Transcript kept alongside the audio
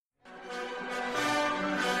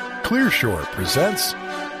Clearshore presents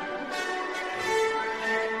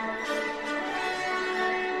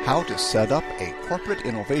How to Set Up a Corporate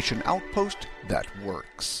Innovation Outpost That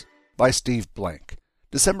Works by Steve Blank,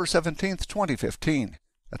 December 17th, 2015,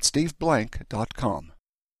 at steveblank.com.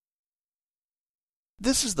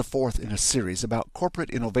 This is the fourth in a series about corporate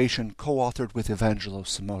innovation co-authored with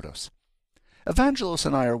Evangelos Simodos. Evangelos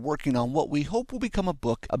and I are working on what we hope will become a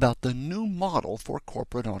book about the new model for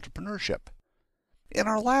corporate entrepreneurship. In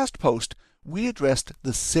our last post, we addressed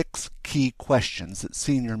the 6 key questions that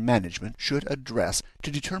senior management should address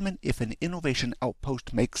to determine if an innovation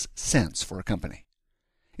outpost makes sense for a company.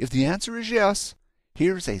 If the answer is yes,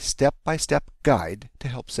 here's a step-by-step guide to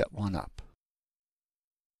help set one up.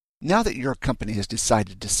 Now that your company has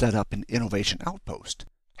decided to set up an innovation outpost,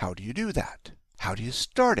 how do you do that? How do you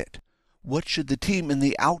start it? What should the team in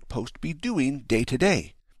the outpost be doing day to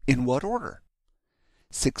day? In what order?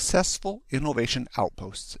 Successful innovation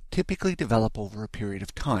outposts typically develop over a period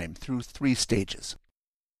of time through 3 stages.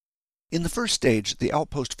 In the first stage, the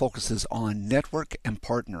outpost focuses on network and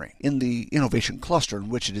partnering in the innovation cluster in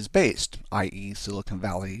which it is based, i.e. Silicon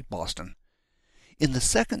Valley, Boston. In the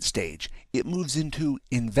second stage, it moves into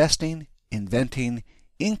investing, inventing,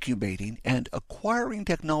 incubating, and acquiring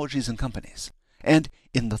technologies and companies. And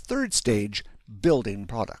in the third stage, building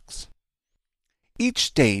products. Each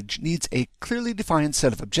stage needs a clearly defined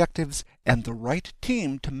set of objectives and the right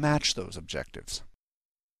team to match those objectives.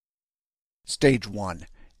 Stage 1.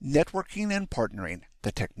 Networking and partnering,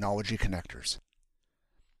 the technology connectors.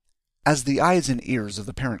 As the eyes and ears of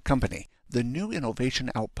the parent company, the new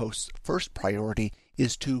innovation outpost's first priority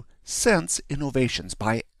is to sense innovations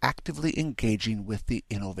by actively engaging with the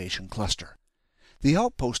innovation cluster. The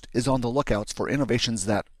outpost is on the lookouts for innovations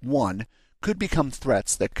that 1. Could become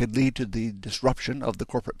threats that could lead to the disruption of the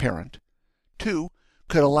corporate parent, 2.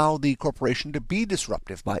 Could allow the corporation to be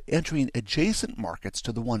disruptive by entering adjacent markets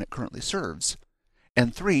to the one it currently serves,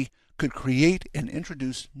 and 3. Could create and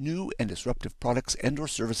introduce new and disruptive products and/or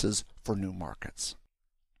services for new markets.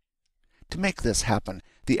 To make this happen,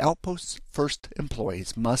 the outpost's first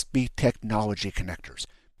employees must be technology connectors,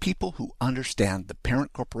 people who understand the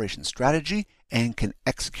parent corporation's strategy and can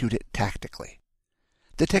execute it tactically.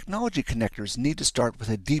 The technology connectors need to start with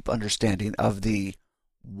a deep understanding of the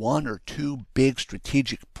 1 or 2 big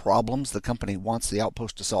strategic problems the company wants the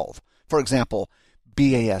outpost to solve. For example,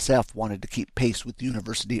 BASF wanted to keep pace with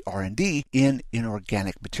university R&D in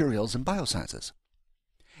inorganic materials and biosciences.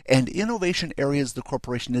 And innovation areas the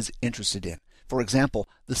corporation is interested in. For example,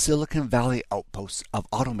 the Silicon Valley outposts of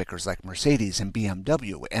automakers like Mercedes and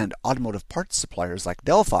BMW and automotive parts suppliers like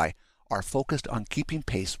Delphi are focused on keeping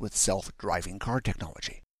pace with self-driving car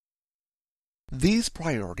technology. These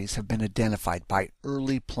priorities have been identified by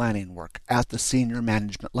early planning work at the senior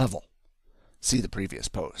management level. See the previous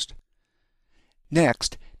post.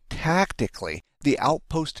 Next, tactically, the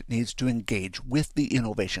outpost needs to engage with the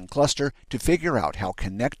innovation cluster to figure out how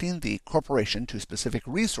connecting the corporation to specific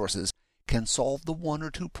resources can solve the 1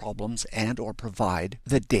 or 2 problems and/or provide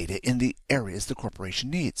the data in the areas the corporation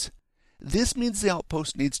needs. This means the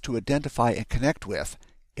outpost needs to identify and connect with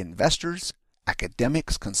investors,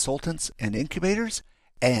 academics, consultants, and incubators,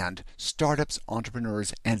 and startups,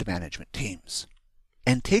 entrepreneurs, and management teams.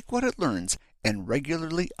 And take what it learns and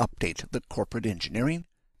regularly update the corporate engineering,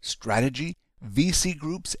 strategy, VC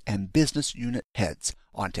groups, and business unit heads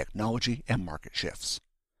on technology and market shifts.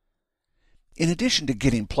 In addition to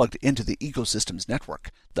getting plugged into the ecosystem's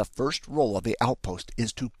network, the first role of the outpost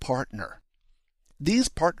is to partner. These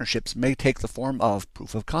partnerships may take the form of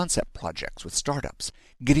proof-of-concept projects with startups,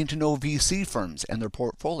 getting to know VC firms and their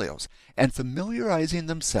portfolios, and familiarizing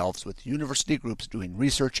themselves with university groups doing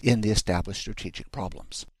research in the established strategic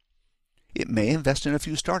problems. It may invest in a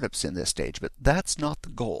few startups in this stage, but that's not the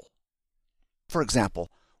goal. For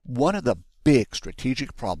example, one of the big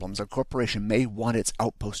strategic problems a corporation may want its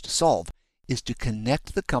outpost to solve is to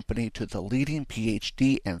connect the company to the leading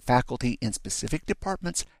PhD and faculty in specific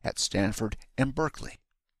departments at Stanford and Berkeley.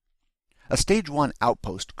 A Stage 1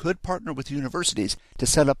 outpost could partner with universities to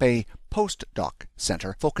set up a postdoc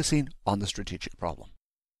center focusing on the strategic problem.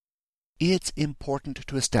 It's important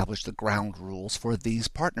to establish the ground rules for these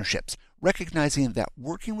partnerships, recognizing that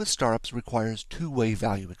working with startups requires two-way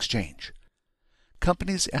value exchange.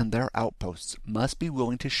 Companies and their outposts must be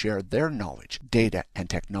willing to share their knowledge, data,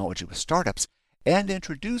 and technology with startups and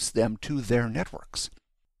introduce them to their networks.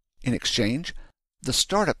 In exchange, the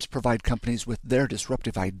startups provide companies with their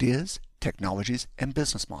disruptive ideas, technologies, and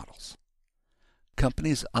business models.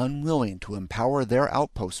 Companies unwilling to empower their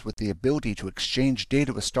outposts with the ability to exchange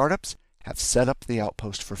data with startups have set up the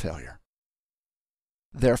outpost for failure.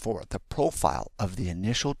 Therefore, the profile of the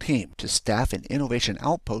initial team to staff an Innovation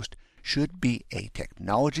Outpost should be a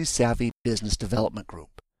technology-savvy business development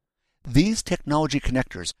group. These technology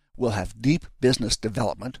connectors will have deep business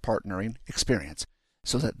development partnering experience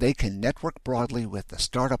so that they can network broadly with the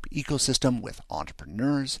startup ecosystem with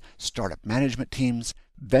entrepreneurs, startup management teams,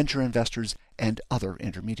 venture investors, and other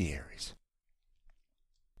intermediaries.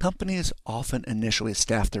 Companies often initially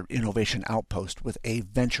staff their Innovation Outpost with a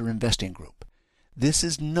venture investing group. This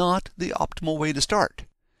is not the optimal way to start.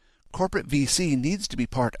 Corporate VC needs to be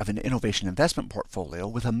part of an innovation investment portfolio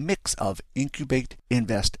with a mix of incubate,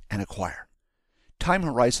 invest, and acquire. Time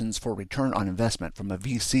horizons for return on investment from a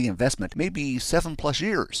VC investment may be 7+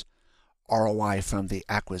 years. ROI from the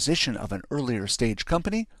acquisition of an earlier stage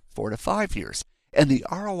company, 4 to 5 years. And the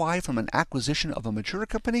ROI from an acquisition of a mature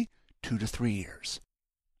company, 2 to 3 years.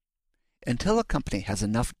 Until a company has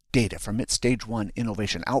enough data from its Stage 1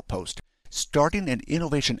 Innovation Outpost, starting an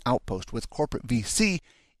Innovation Outpost with corporate VC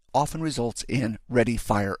often results in ready,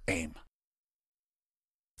 fire, aim.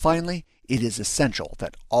 Finally, it is essential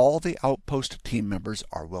that all the Outpost team members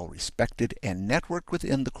are well respected and networked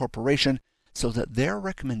within the corporation so that their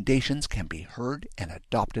recommendations can be heard and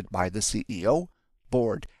adopted by the CEO,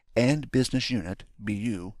 board, and business unit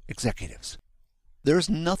BU executives. There's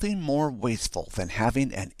nothing more wasteful than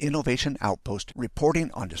having an Innovation Outpost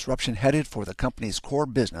reporting on disruption headed for the company's core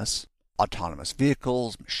business, autonomous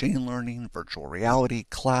vehicles, machine learning, virtual reality,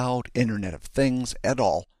 cloud, Internet of Things, et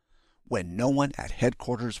al., when no one at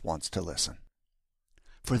headquarters wants to listen.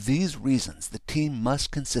 For these reasons, the team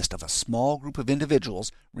must consist of a small group of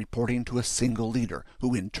individuals reporting to a single leader,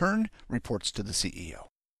 who in turn reports to the CEO.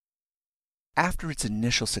 After its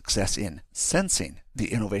initial success in sensing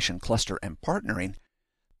the innovation cluster and partnering,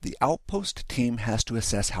 the Outpost team has to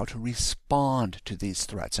assess how to respond to these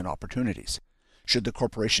threats and opportunities. Should the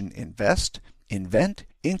corporation invest, invent,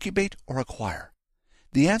 incubate, or acquire?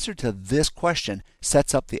 The answer to this question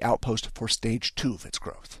sets up the Outpost for Stage 2 of its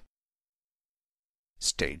growth.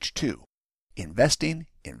 Stage 2. Investing,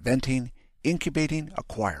 inventing, incubating,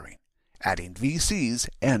 acquiring, adding VCs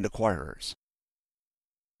and acquirers.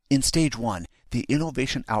 In Stage 1, the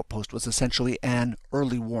Innovation Outpost was essentially an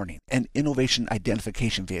early warning, an innovation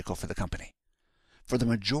identification vehicle for the company. For the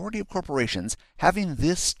majority of corporations, having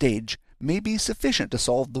this stage may be sufficient to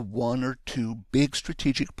solve the 1 or 2 big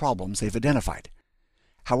strategic problems they've identified.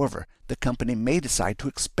 However, the company may decide to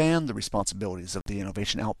expand the responsibilities of the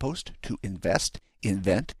Innovation Outpost to invest,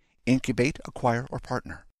 invent, incubate, acquire, or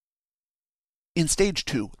partner. In Stage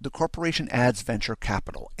 2, the corporation adds venture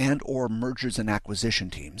capital and/or mergers and acquisition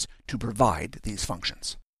teams to provide these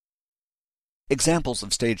functions. Examples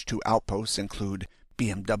of Stage 2 outposts include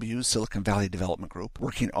BMW's Silicon Valley Development Group,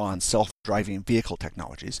 working on self-driving vehicle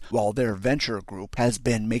technologies, while their venture group has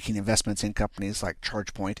been making investments in companies like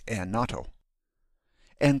ChargePoint and Natto.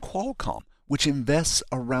 And Qualcomm, which invests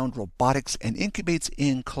around robotics and incubates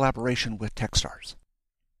in collaboration with Techstars.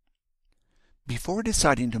 Before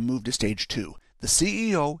deciding to move to Stage 2, the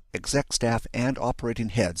CEO, exec staff, and operating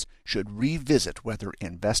heads should revisit whether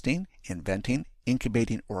investing, inventing,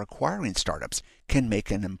 incubating, or acquiring startups can make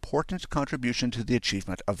an important contribution to the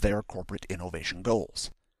achievement of their corporate innovation goals.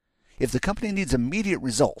 If the company needs immediate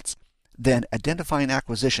results, then identifying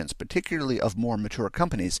acquisitions, particularly of more mature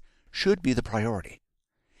companies, should be the priority.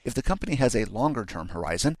 If the company has a longer-term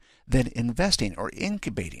horizon, then investing or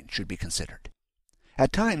incubating should be considered.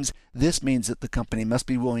 At times, this means that the company must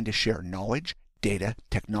be willing to share knowledge, data,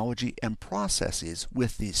 technology, and processes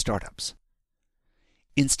with these startups.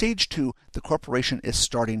 In Stage 2, the corporation is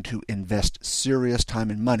starting to invest serious time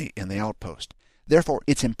and money in the Outpost. Therefore,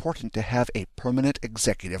 it's important to have a permanent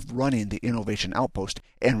executive running the Innovation Outpost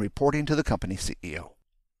and reporting to the company CEO.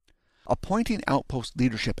 Appointing Outpost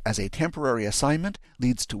leadership as a temporary assignment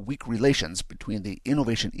leads to weak relations between the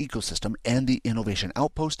innovation ecosystem and the Innovation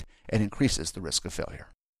Outpost and increases the risk of failure.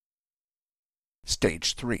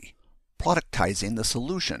 Stage 3. Productizing the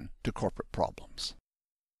solution to corporate problems.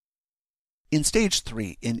 In Stage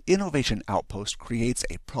 3, an Innovation Outpost creates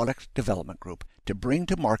a product development group to bring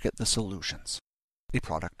to market the solutions, a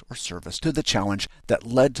product or service, to the challenge that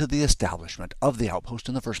led to the establishment of the Outpost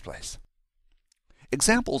in the first place.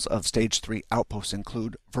 Examples of Stage 3 outposts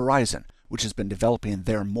include Verizon, which has been developing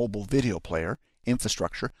their mobile video player,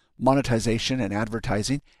 infrastructure, monetization and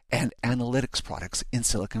advertising, and analytics products in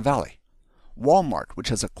Silicon Valley. Walmart, which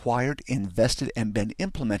has acquired, invested, and been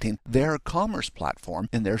implementing their commerce platform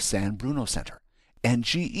in their San Bruno Center. And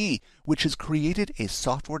GE, which has created a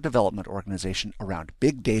software development organization around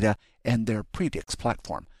big data and their Predix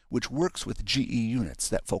platform, which works with GE units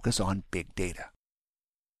that focus on big data.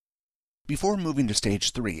 Before moving to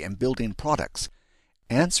Stage 3 and building products,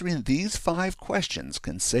 Answering these 5 questions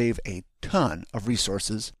can save a ton of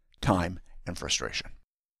resources, time, and frustration.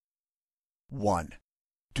 1.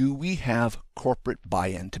 Do we have corporate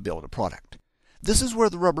buy-in to build a product? This is where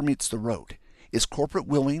the rubber meets the road. Is corporate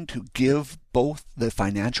willing to give both the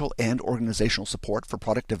financial and organizational support for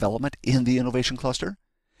product development in the innovation cluster?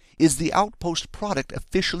 Is the Outpost product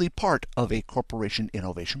officially part of a corporation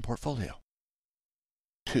innovation portfolio?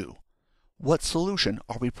 2. What solution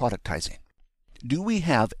are we productizing? Do we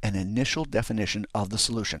have an initial definition of the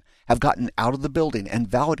solution, have gotten out of the building and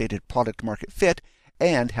validated product market fit,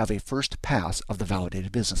 and have a first pass of the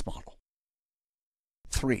validated business model?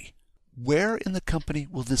 3. Where in the company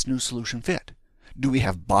will this new solution fit? Do we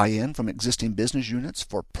have buy-in from existing business units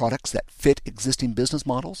for products that fit existing business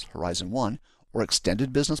models, Horizon 1, or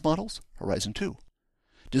extended business models, Horizon 2?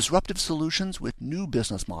 Disruptive solutions with new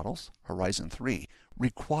business models, Horizon 3,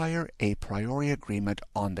 require a priori agreement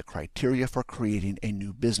on the criteria for creating a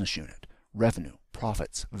new business unit, revenue,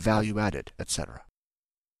 profits, value added, etc.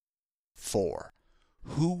 4.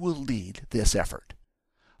 Who will lead this effort?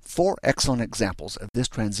 4 excellent examples of this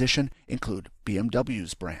transition include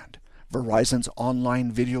BMW's brand, Verizon's online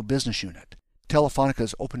video business unit,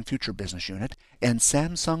 Telefonica's Open Future business unit, and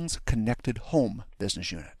Samsung's Connected Home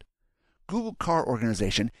business unit. Google Car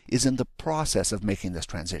Organization is in the process of making this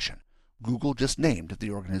transition. Google just named the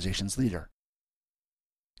organization's leader.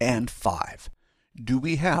 And 5. Do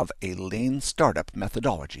we have a lean startup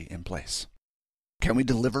methodology in place? Can we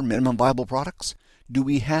deliver minimum viable products? Do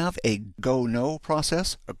we have a go-no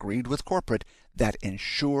process agreed with corporate that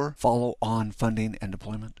ensure follow-on funding and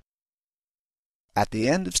deployment? At the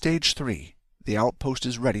end of Stage 3, the Outpost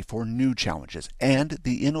is ready for new challenges, and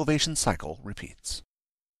the innovation cycle repeats.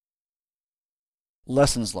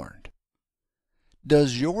 Lessons learned.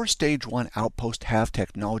 Does your Stage 1 Outpost have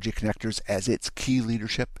technology connectors as its key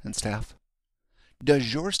leadership and staff?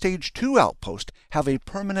 Does your Stage 2 Outpost have a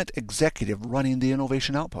permanent executive running the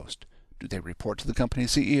Innovation Outpost? Do they report to the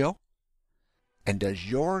company's CEO? And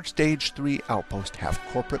does your Stage 3 Outpost have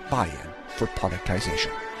corporate buy-in for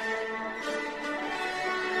productization?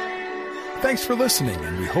 Thanks for listening,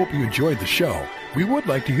 and we hope you enjoyed the show. We would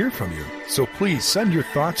like to hear from you, so please send your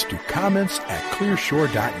thoughts to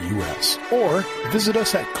comments@clearshore.us or visit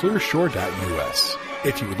us at clearshore.us.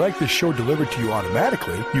 If you would like this show delivered to you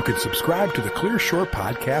automatically, you can subscribe to the ClearShore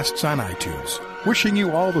podcasts on iTunes. Wishing you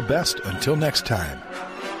all the best until next time.